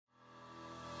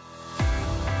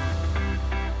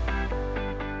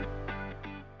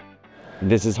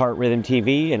This is Heart Rhythm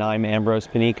TV, and I'm Ambrose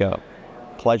Panico.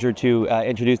 Pleasure to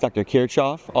introduce Dr.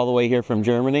 Kirchhof, all the way here from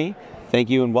Germany.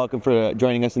 Thank you and welcome for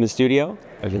joining us in the studio.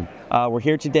 We're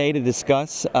here today to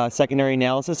discuss secondary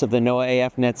analysis of the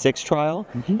NOAH-AFNET 6 trial.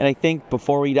 And I think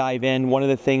before we dive in, one of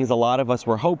the things a lot of us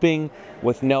were hoping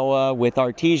with NOAH, with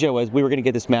Artesia, was we were going to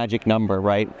get this magic number,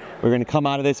 right? We're going to come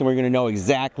out of this and we're going to know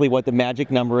exactly what the magic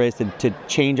number is to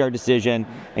change our decision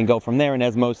and go from there. And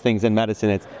as most things in medicine,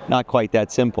 it's not quite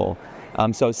that simple.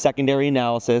 So secondary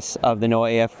analysis of the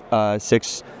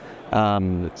NOAH-AF6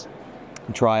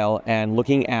 trial, and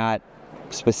looking at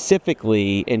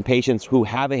specifically in patients who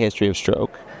have a history of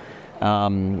stroke,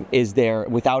 is there,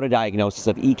 without a diagnosis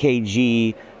of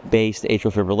EKG-based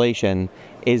atrial fibrillation,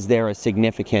 is there a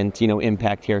significant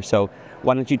impact here? So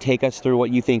why don't you take us through what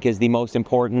you think is the most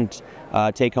important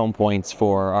take-home points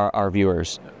for our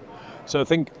viewers? So I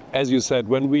think, as you said,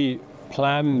 when we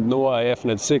planned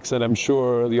NOAH-AFNET 6, and I'm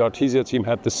sure the Artesia team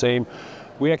had the same,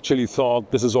 we actually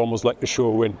thought this is almost like a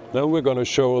sure win. Now we're going to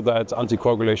show that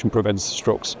anticoagulation prevents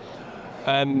strokes.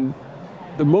 And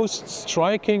the most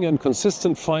striking and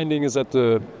consistent finding is that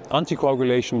the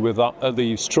anticoagulation without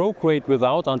the stroke rate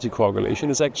without anticoagulation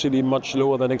is actually much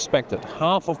lower than expected.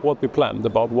 Half of what we planned,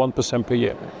 about 1% per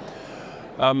year.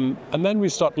 And then we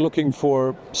start looking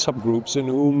for subgroups in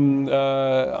whom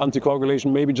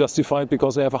anticoagulation may be justified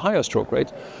because they have a higher stroke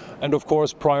rate. And of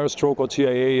course, prior stroke or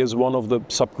TIA is one of the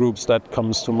subgroups that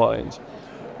comes to mind.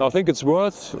 Now, I think it's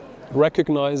worth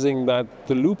recognizing that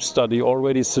the loop study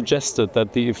already suggested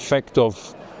that the effect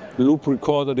of loop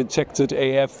recorder detected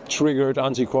AF triggered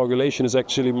anticoagulation is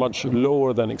actually much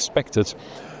lower than expected.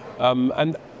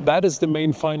 And that is the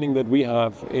main finding that we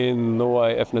have in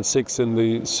NOAH-AFNET 6 in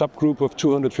the subgroup of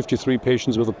 253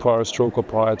 patients with a prior stroke or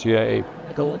prior TIA.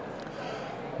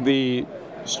 The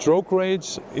stroke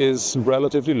rate is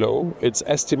relatively low. It's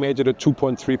estimated at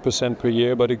 2.3% per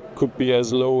year, but it could be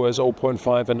as low as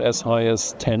 0.5 and as high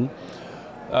as 10.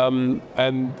 And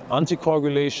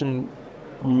anticoagulation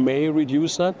may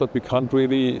reduce that, but we can't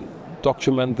really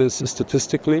document this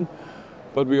statistically.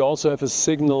 But we also have a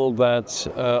signal that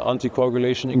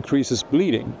anticoagulation increases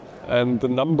bleeding. And the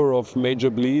number of major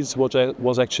bleeds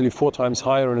was actually 4 times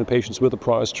higher in patients with a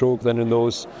prior stroke than in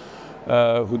those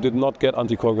who did not get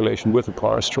anticoagulation with a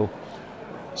prior stroke.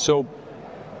 So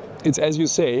it's, as you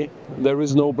say, there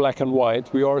is no black and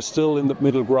white. We are still in the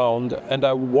middle ground. And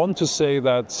I want to say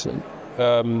that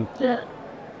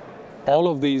all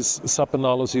of these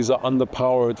sub-analyses are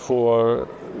underpowered for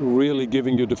really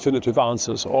giving you definitive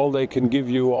answers. All they can give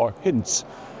you are hints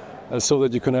so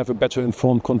that you can have a better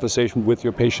informed conversation with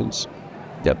your patients.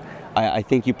 Yep. I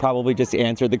think you probably just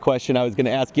answered the question I was going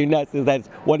to ask you next, is that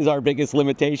what is our biggest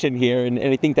limitation here? And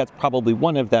I think that's probably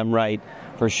one of them, right?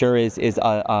 For sure is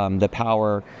the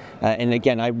power. And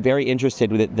again, I'm very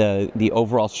interested with the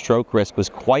overall stroke risk was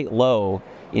quite low,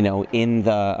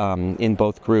 in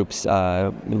both groups,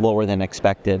 lower than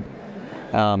expected.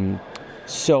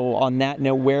 So on that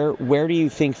note, where do you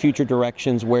think future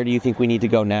directions, where do you think we need to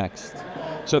go next?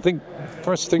 So I think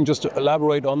first thing, just to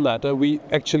elaborate on that, we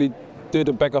actually did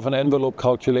a back of an envelope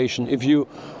calculation. If you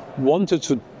wanted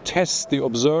to test the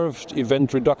observed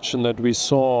event reduction that we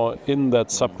saw in that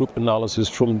subgroup analysis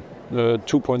from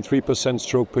 2.3%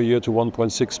 stroke per year to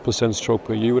 1.6% stroke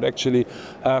per year, you would actually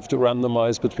have to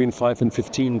randomize between 5,000 and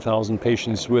 15,000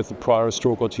 patients with a prior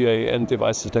stroke or TIA and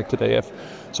device-detected AF.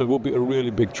 So it will be a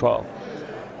really big trial.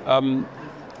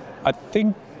 I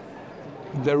think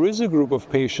there is a group of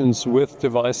patients with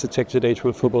device-detected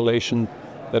atrial fibrillation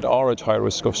that are at high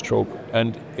risk of stroke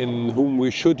and in whom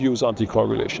we should use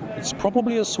anticoagulation. It's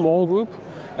probably a small group,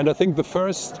 and I think the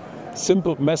first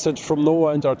simple message from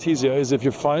NOAH and Artesia is if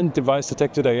you find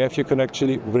device-detected AF, you can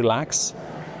actually relax.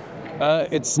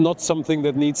 It's not something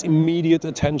that needs immediate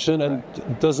attention and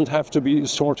doesn't have to be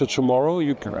sorted tomorrow.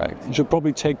 You should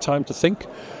probably take time to think.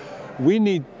 We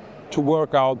need to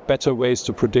work out better ways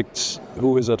to predict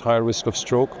who is at high risk of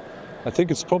stroke. I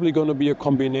think it's probably going to be a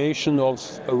combination of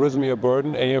arrhythmia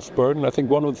burden, AF burden. I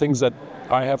think one of the things that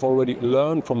I have already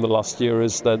learned from the last year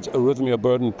is that arrhythmia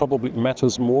burden probably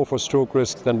matters more for stroke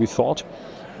risk than we thought.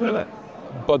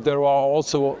 But there are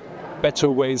also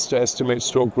better ways to estimate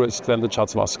stroke risk than the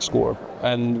CHA2DS2-VASc score,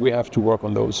 and we have to work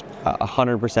on those.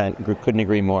 100%, couldn't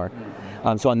agree more.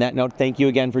 So on that note, thank you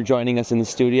again for joining us in the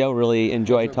studio. Really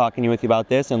enjoyed talking with you about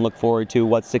this and look forward to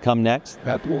what's to come next.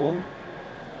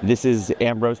 This is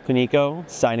Ambrose Panico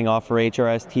signing off for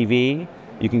HRS TV.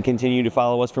 You can continue to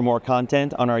follow us for more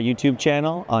content on our YouTube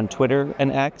channel, on Twitter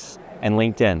and X, and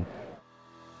LinkedIn.